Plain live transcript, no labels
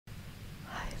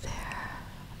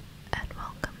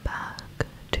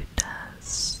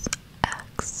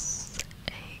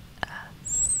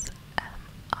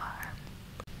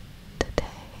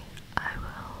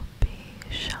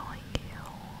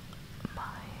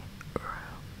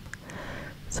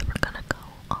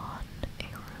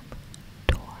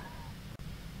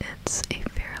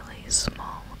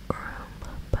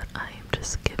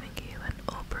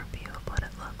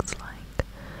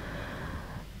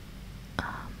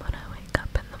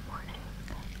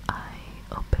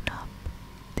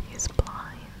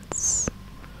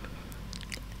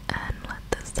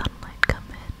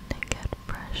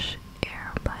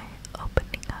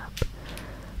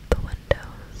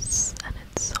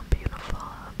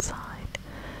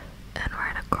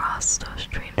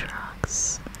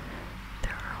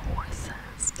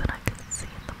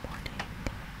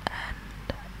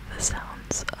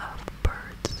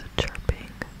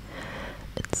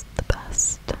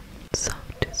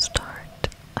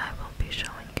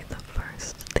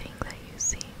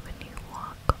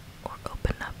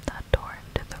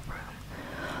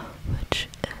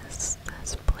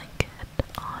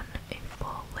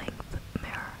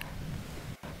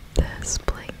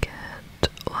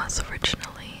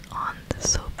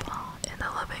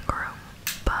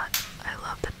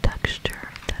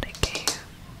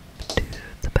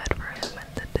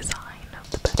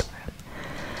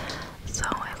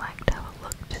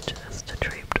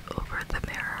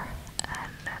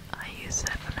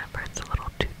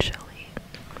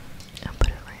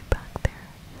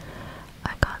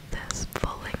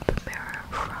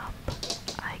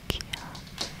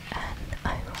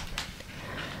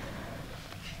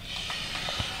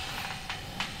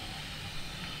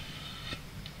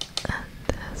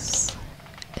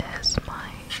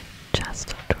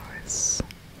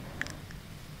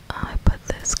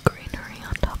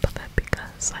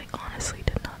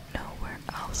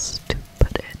else to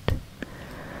put it.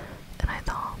 And I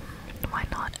thought, why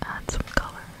not add some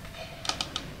color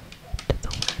to the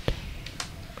wood?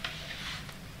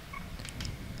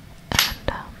 And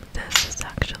this is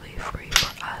actually free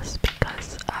for us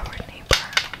because our neighbor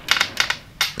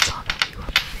saw that we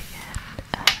were moving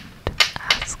in and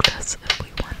asked us if we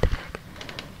wanted it.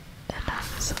 And I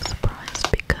was so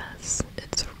surprised because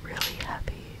it's really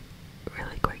heavy,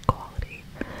 really great quality.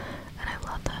 And I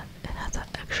love that it has that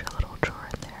extra little drawer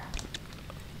in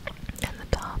there in the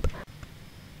top.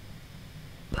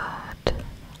 But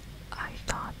I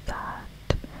thought that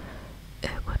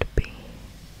it would be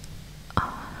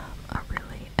a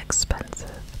really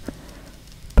expensive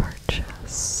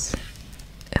purchase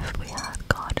if we had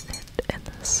gotten it in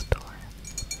the store.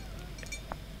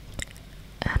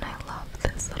 And I love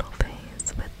this little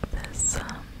vase with this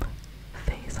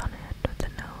face on it with the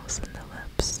nose and the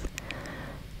lips.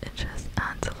 It just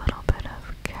adds a little bit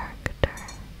of character.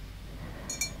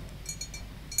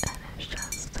 And it's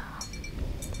just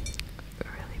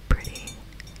really pretty.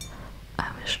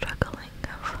 I was struggling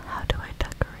of how do I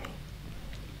decorate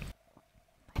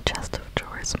my chest of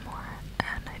drawers more,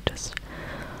 and I just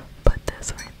put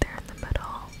this right there in the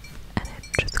middle, and it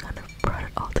just kind of brought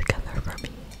it all together for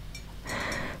me.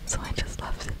 So I just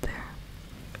left it there.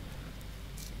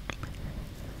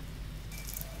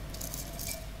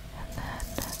 And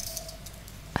then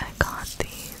I got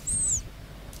these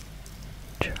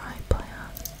dry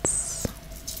plants.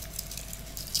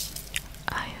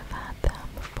 I have had them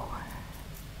for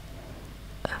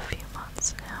a few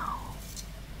months now,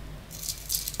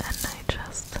 and I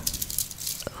just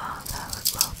love how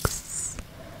it looks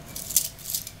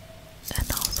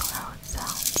and also how it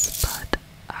sounds. But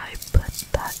I put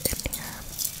that in here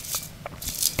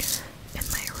in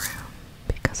my room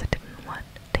because I didn't want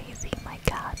Daisy, my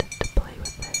cat, to play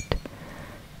with it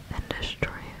and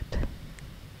destroy it.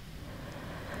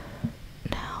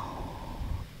 Now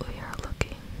we are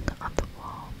looking on the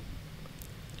wall.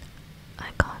 I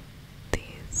got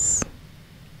these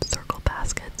circle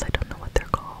baskets, I don't know what they're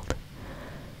called,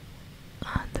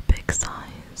 the big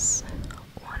size,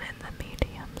 one in the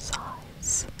medium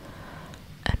size,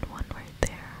 and one right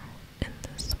there in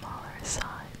the smaller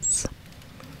size.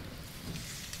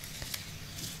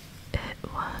 It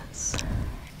was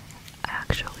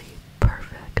actually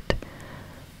perfect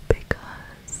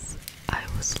because I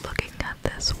was looking at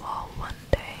this wall one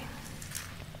day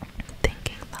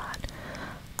thinking that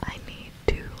I need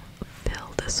to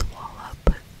fill this wall up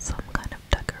with some kind of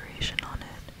decoration on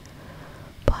it,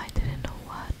 but I didn't know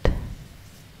what.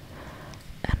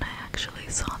 And I actually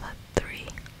saw that 3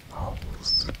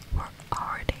 holes were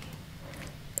already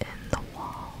in the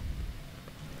wall,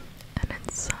 and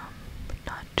it's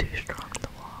not too strong, the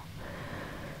wall.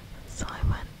 So I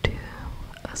went to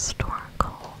a store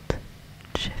called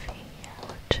Jiffy,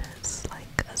 which is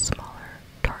like a smaller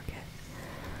Target,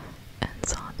 and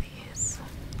saw these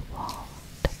wall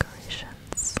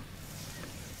decorations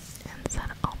and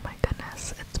said, oh my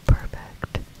goodness, it's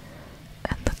perfect.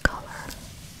 And the color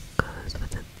goes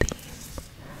with the theme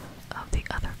of the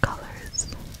other colors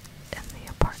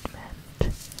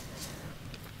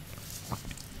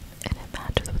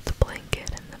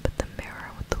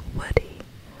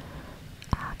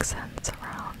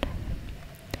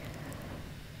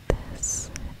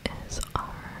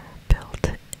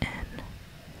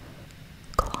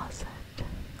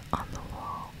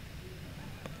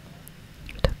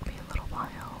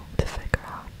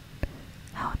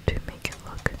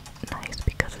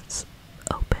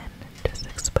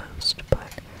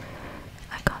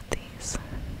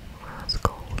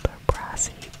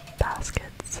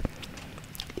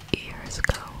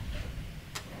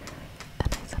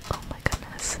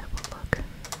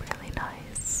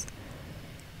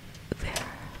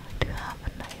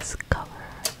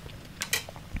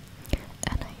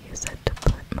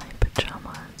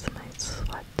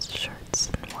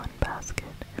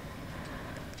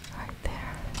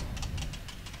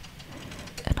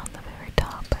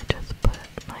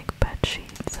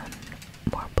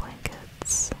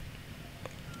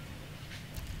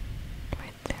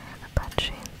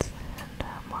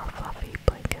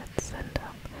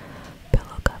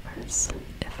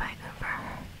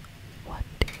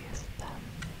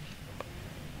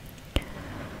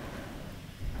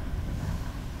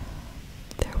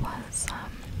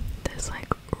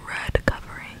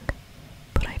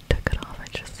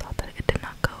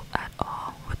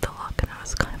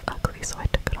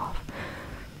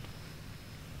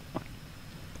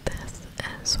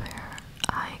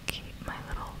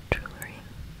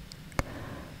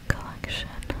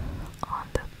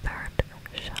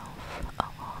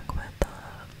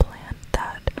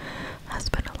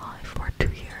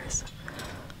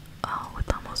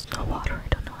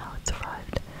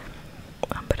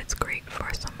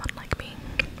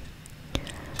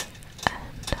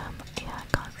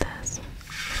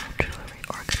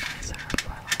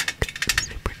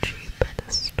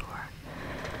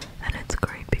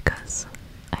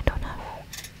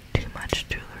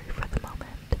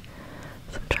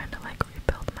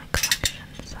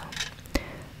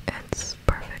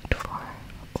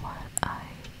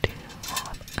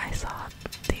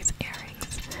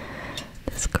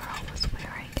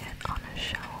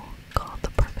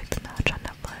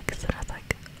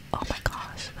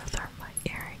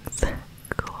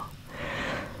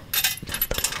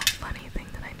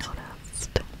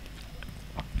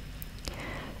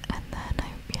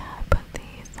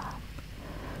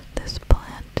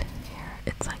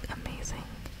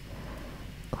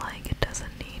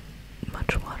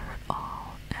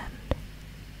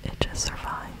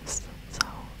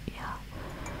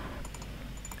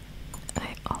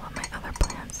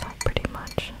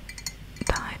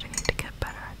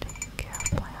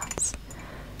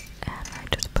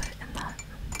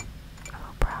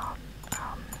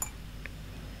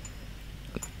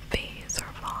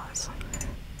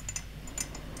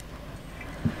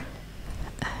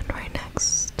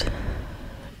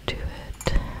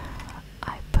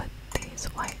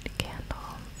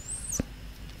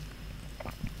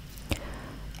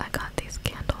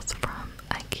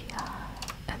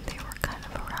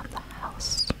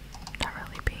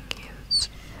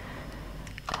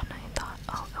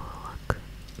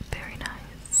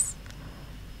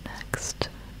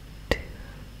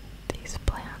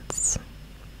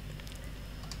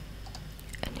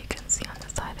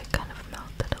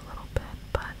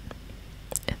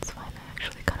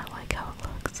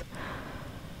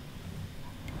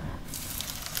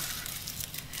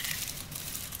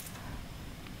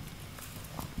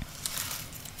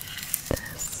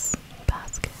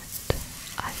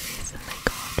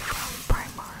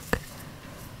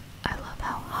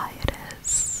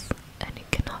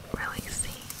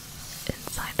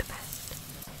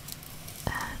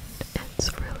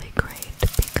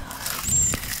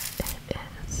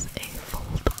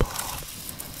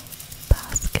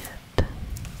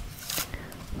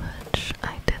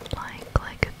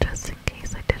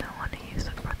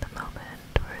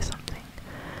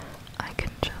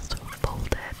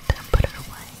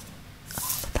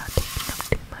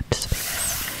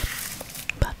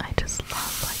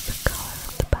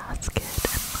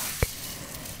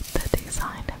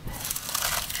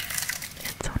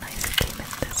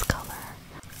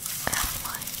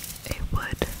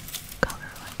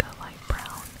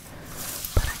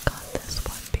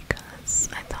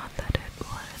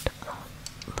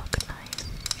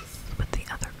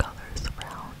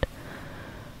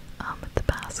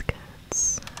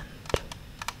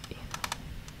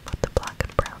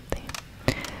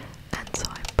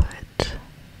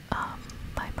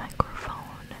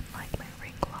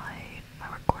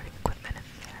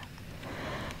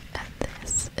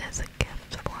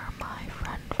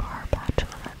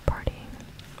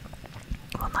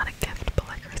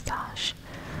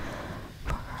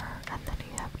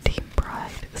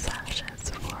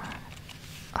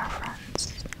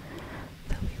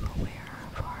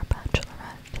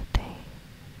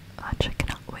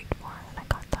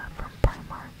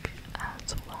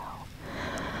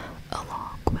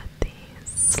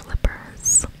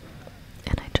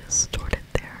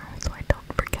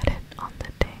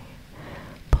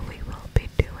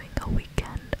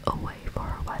away for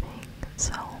her wedding,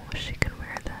 so she can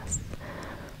wear this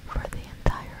for the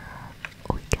entire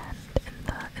weekend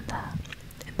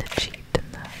in the cheat in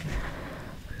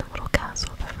the little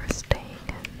castle that we're staying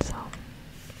in. So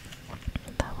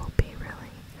that will be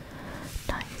really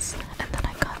nice. And then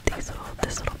I got this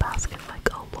little basket like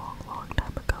a long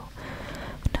time ago.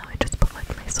 Now I just put like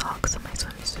my socks and my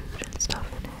swimsuit and stuff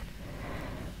in it.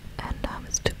 And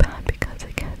it's too bad because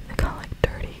it got like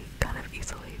dirty kind of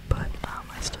easily, but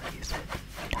I still use it,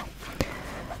 you know.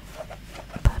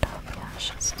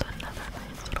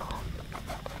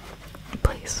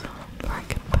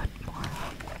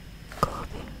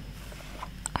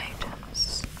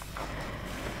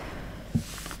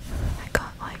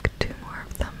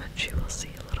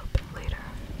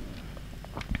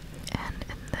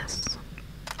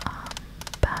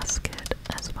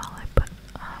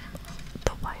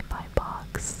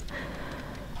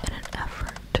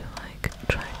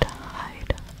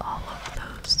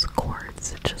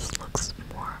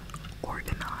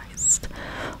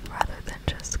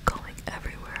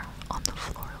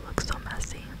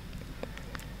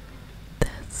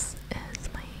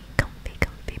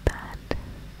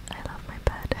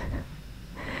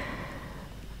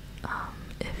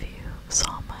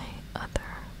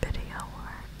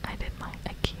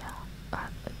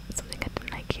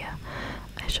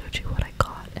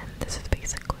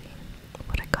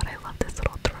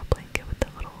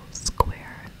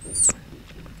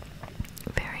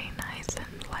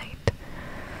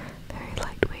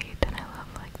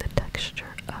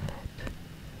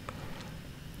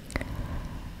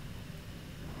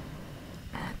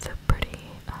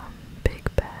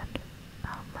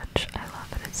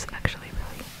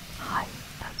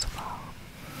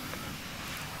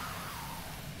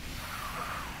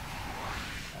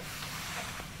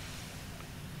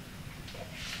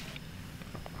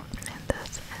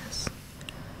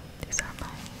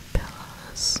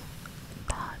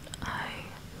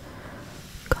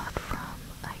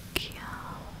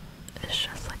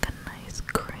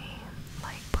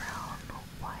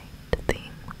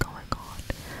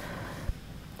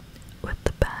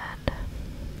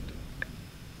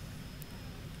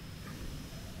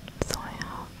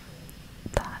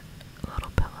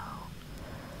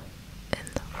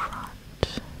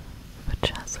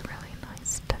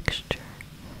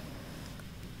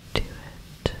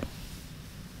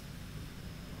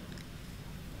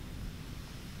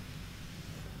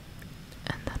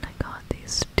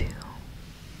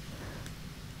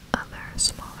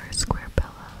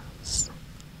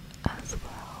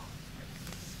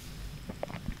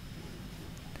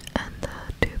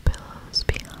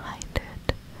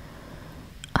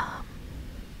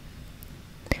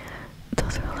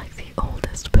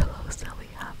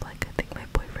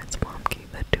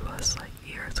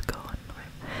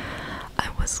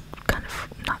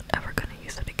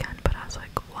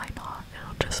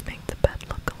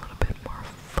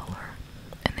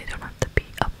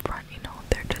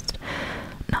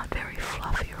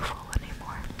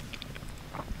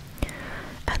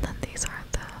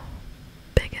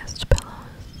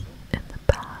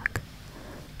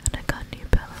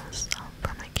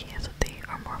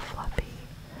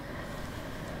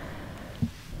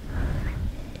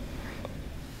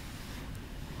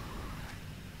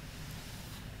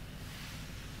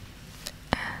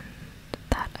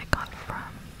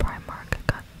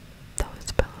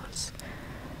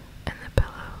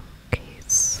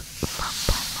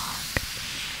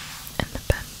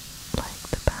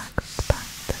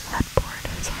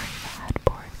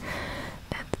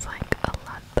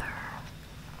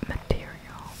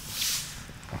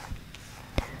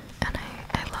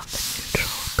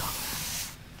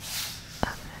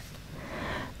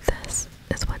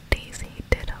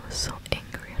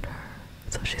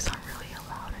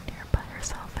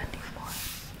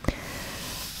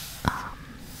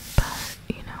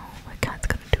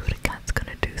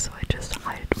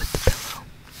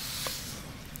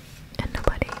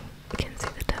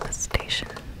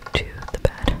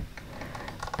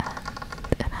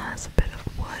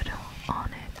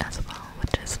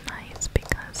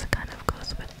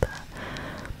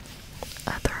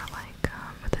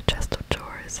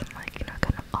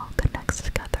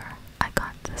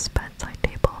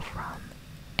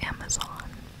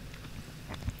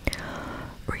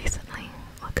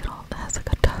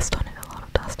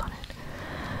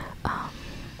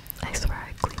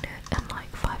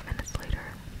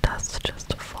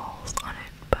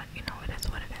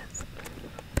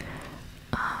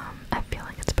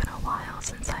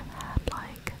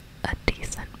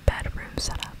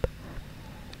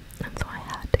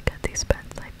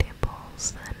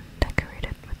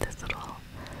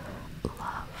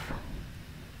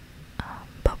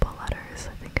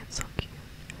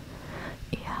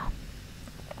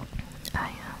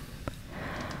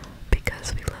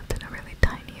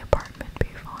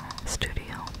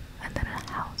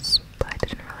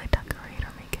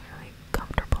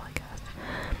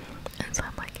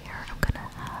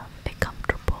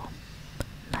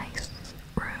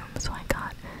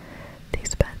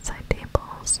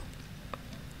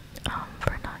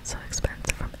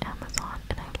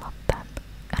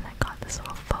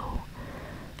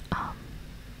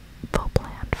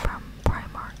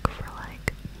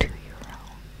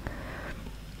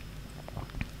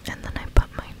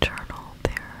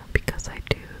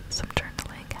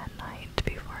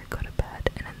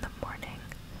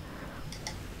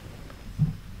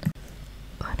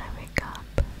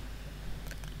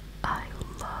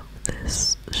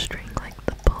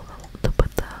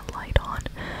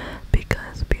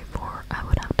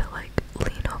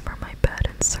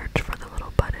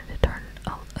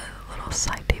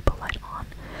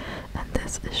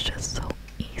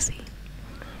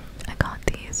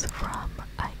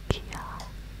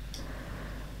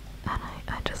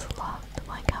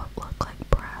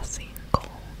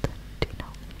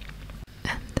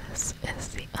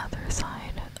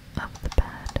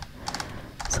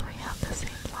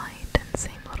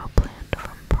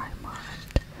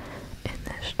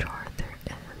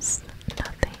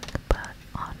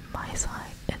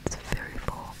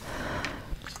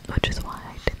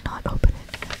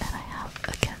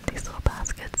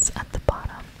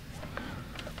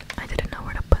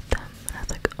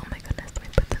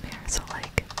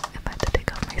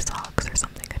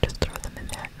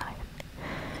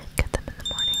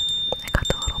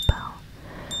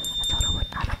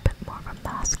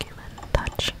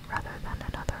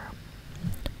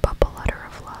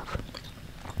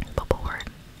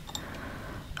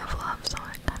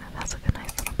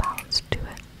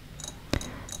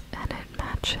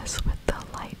 matches with the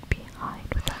light behind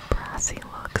with that brassy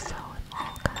look, so it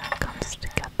all kind of comes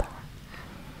together.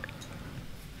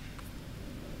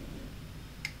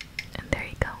 And there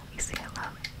you go. You see, I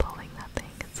love pulling that thing.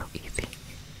 It's so easy.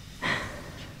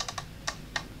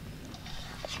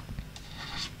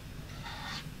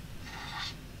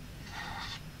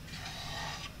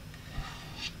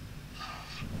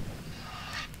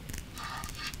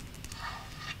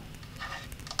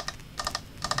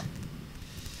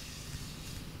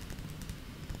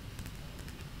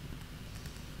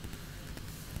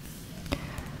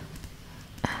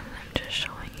 And I'm just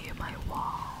showing you my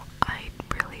wall. I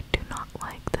really do not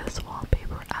like this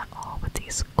wallpaper at all with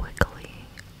these squiggly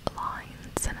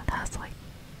lines, and it has like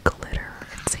glitter,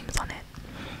 it seems, on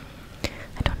it.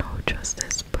 I don't know who chose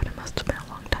this, but it must have been a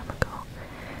long time ago.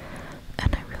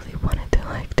 And I really wanted to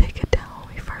like take it down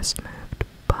when we first moved,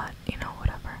 but you know,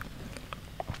 whatever.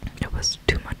 It was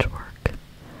too much work,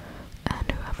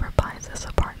 and whoever buys this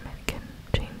apartment can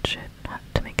change it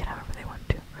to make it however they want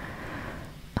to.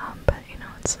 But you know,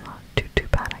 it's not too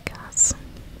bad, I guess.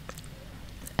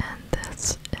 And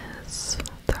this is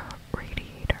the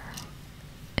radiator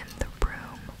in the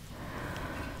room.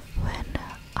 When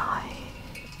I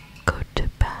go to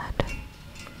bed,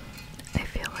 I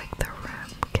feel like the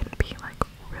room can be like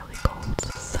really cold,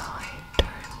 so I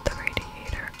turn the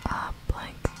radiator up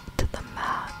like to the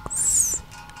max,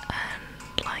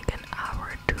 and like an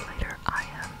hour or two later I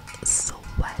am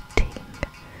sweating.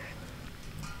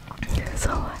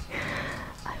 So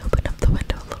I open up the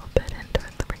window a little bit and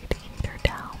turn the radiator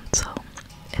down, so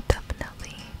it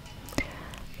definitely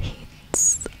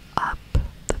heats up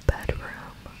the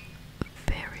bedroom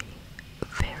very,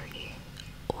 very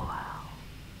well.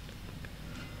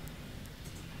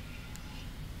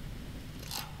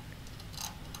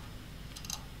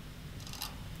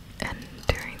 And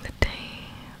during the day,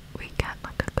 we get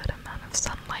like a good amount of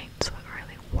sunlight, so it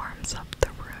really warms up the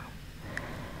room.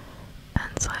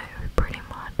 And so I would pretty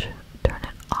much turn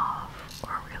it off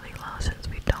or really low, since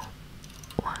we don't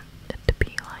want it to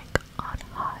be like on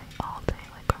high all day,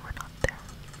 like when we're not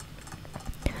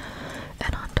there.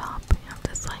 And on top we have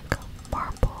this like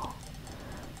marble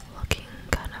looking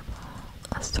kind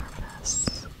of a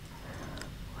surface,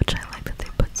 which I like that they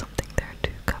put something there to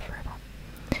cover it up.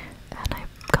 And I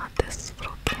got this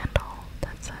little candle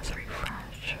that says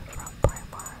refresh from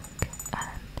Primark,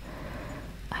 and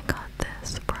I got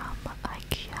this from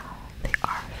IKEA. They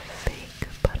are fake,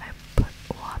 but I put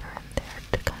water in there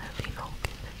to kind of, you know,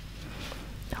 give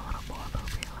it a little more of a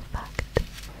real effect.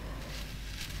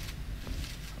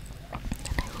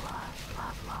 And I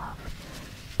love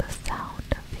the sound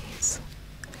of these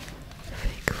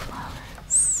fake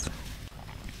flowers.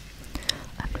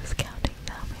 I'm just counting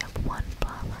them. We have 1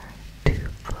 flower, 2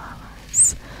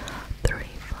 flowers, 3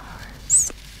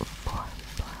 flowers, 4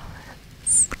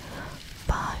 flowers,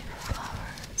 5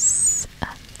 flowers,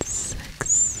 and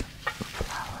 6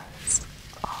 flowers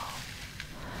all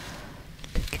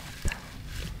together.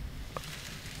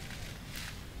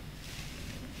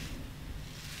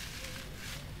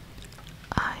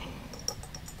 I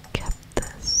kept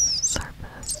this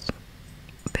surface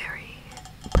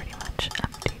pretty much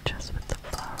empty, just with the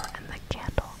flower and the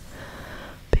candle,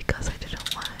 because I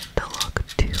didn't want it to look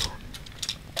too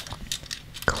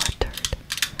cluttered.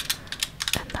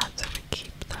 And that's where we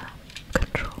keep the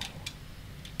control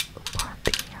for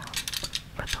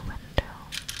the window.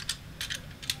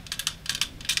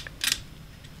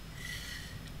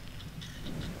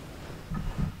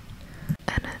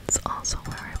 And it's also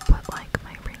where I put like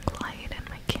my ring light and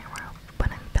my camera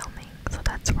when I'm filming, so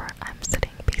that's where I'm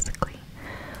sitting basically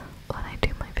when I do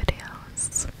my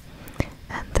videos.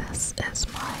 And this is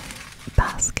my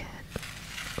basket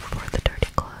for the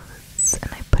dirty clothes,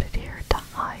 and I put it here to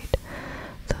hide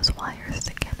those wires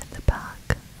again in the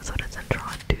back, so it doesn't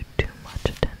draw too much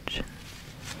attention.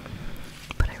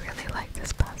 But I really like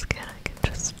this basket. I can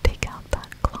just take out that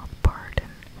cloth part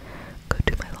and go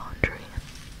do my laundry and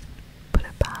put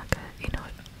it back. You know,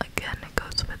 like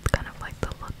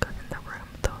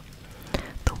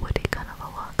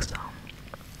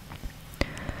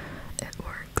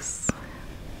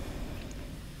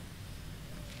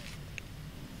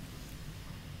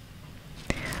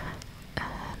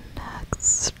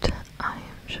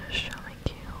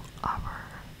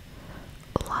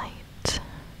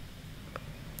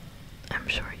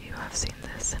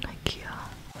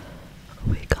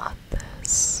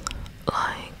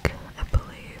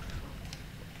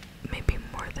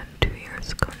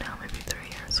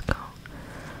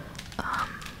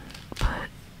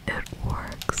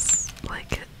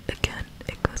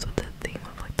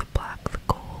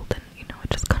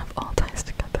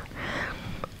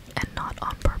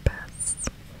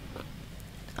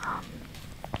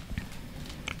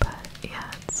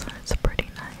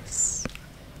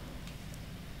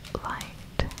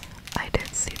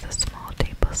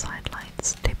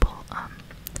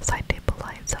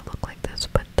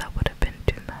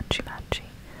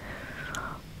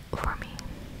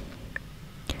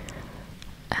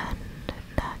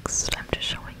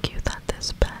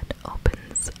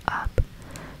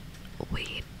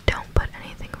we don't put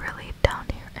anything really down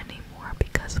here anymore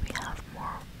because we have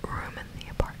more room in the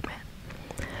apartment.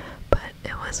 But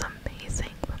it was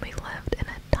amazing when we lived in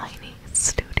a tiny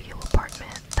studio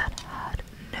apartment that had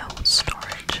no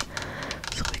storage,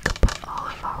 so we could put all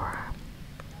of our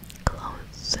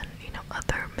clothes and, you know,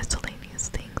 other miscellaneous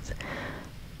things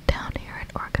down here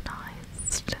and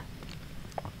organized.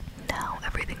 Now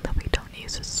everything that we don't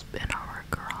use is in our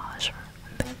garage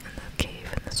or in the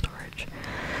cave in the storage,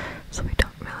 so we don't